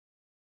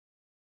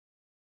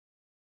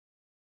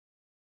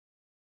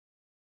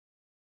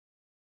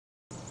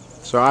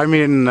So I'm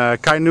in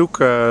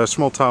Kainuk, a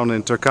small town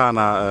in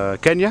Turkana,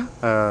 Kenya,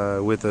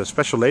 with a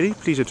special lady.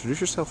 Please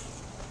introduce yourself.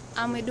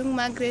 I'm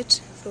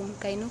Margaret from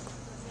Kainuk,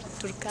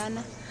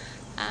 Turkana.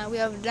 We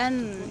have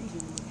done,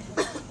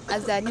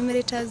 as the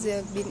enumerators, we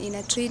have been in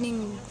a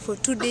training for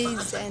 2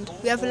 days and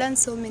we have learned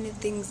so many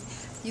things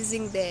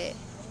using the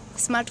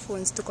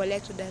smartphones to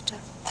collect data.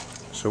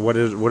 So what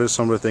is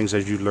some of the things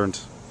that you learned?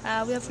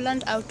 We have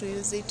learned how to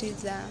use it.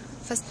 It's a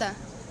faster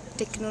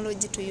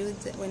technology to use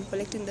when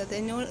collecting data,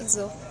 and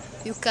also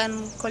you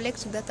can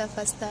collect data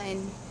faster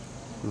and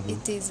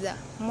it is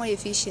more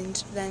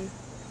efficient than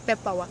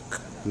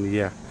paperwork.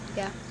 Yeah.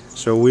 Yeah.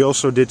 So we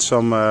also did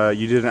some,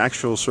 you did an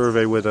actual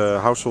survey with a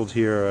household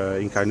here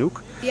in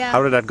Kainuk. Yeah.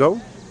 How did that go?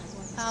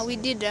 We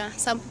did.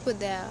 Some people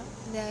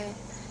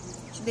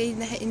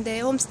in the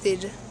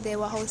homestead, they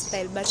were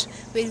hostile, but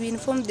when we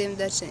informed them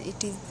that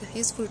it is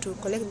useful to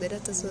collect the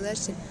data so that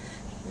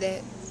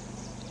the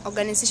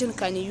organization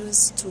can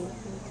use to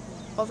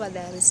offer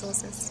their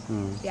resources.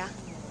 Yeah.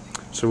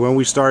 So when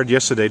we started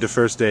yesterday, the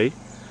first day,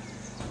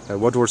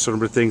 what were some of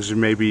the things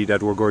maybe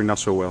that were going not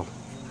so well?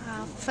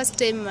 First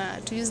time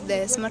to use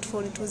the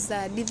smartphone, it was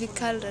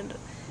difficult, and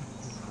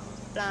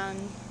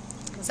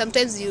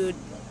sometimes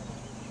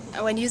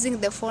when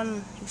using the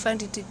phone, you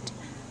find it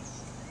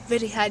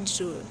very hard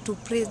to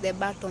press the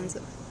buttons,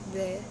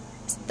 the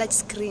touch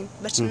screen.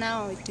 But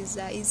now it is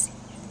easy.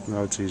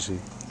 Now it's easy.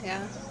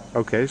 Yeah.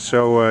 Okay,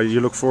 so you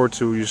look forward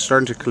to, you're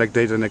starting to collect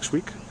data next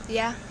week?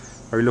 Yeah.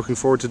 Are you looking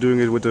forward to doing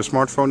it with the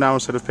smartphone now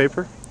instead of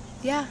paper?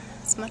 Yeah,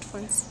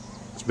 smartphones.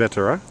 It's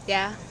better, huh?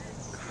 Yeah.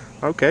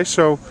 Okay,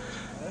 so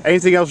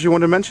anything else you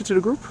want to mention to the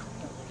group?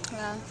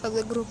 For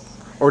the group.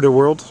 Or the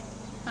world?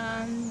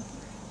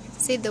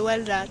 Say the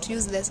world to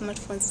use the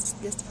smartphones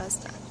just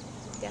faster.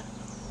 Yeah.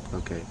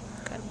 Okay.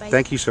 Bye.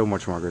 Thank you so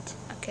much, Margaret.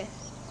 Okay.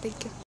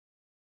 Thank you.